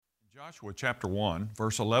Joshua chapter 1,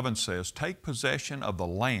 verse 11 says, "Take possession of the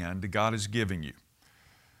land God is giving you."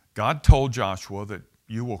 God told Joshua that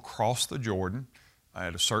you will cross the Jordan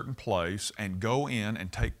at a certain place and go in and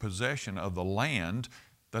take possession of the land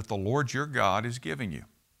that the Lord your God is giving you.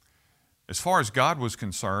 As far as God was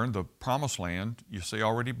concerned, the promised land, you see,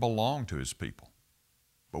 already belonged to His people.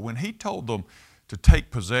 But when He told them to take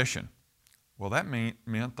possession, well, that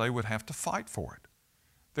meant they would have to fight for it.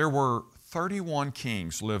 There were 31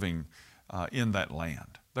 kings living in that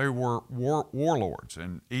land. They were warlords,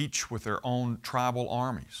 and each with their own tribal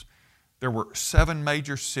armies. There were 7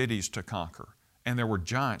 major cities to conquer, and there were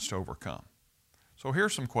giants to overcome. So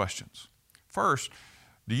here's some questions. First,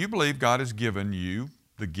 do you believe God has given you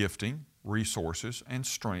the gifting, resources, and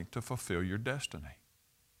strength to fulfill your destiny?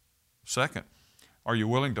 Second, are you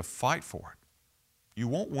willing to fight for it? You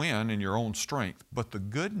won't win in your own strength, but the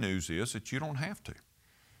good news is that you don't have to.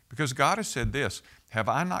 Because God has said this, "Have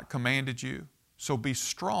I not commanded you? So be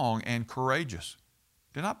strong and courageous.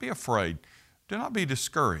 Do not be afraid. Do not be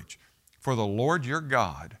discouraged, for the Lord your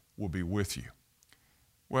God will be with you."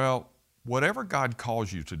 Well, whatever God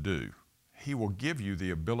calls you to do, He will give you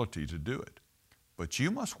the ability to do it. But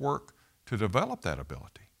you must work to develop that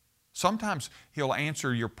ability. Sometimes He'll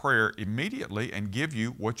answer your prayer immediately and give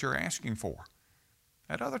you what you're asking for.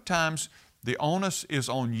 At other times, the onus is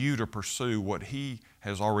on you to pursue what He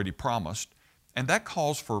has already promised, and that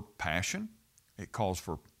calls for passion, it calls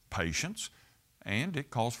for patience, and it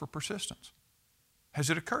calls for persistence. Has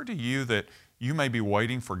it occurred to you that you may be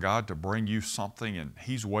waiting for God to bring you something and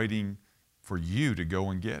He's waiting for you to go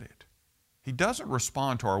and get it? He doesn't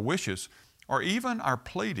respond to our wishes or even our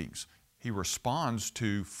pleadings. He responds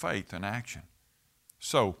to faith and action.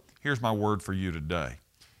 So, here's my word for you today.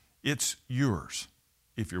 It's yours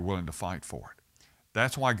if you're willing to fight for it.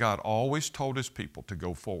 That's why God always told His people to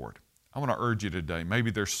go forward. I want to urge you today,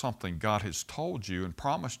 maybe there's something God has told you and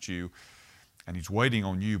promised you, and He's waiting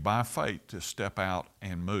on you by faith to step out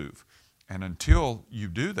and move. And until you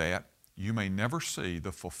do that, you may never see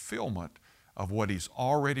the fulfillment of what He's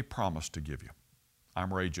already promised to give you.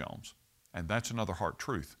 I'm Ray Jones, and that's another Heart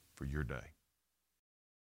Truth for your day.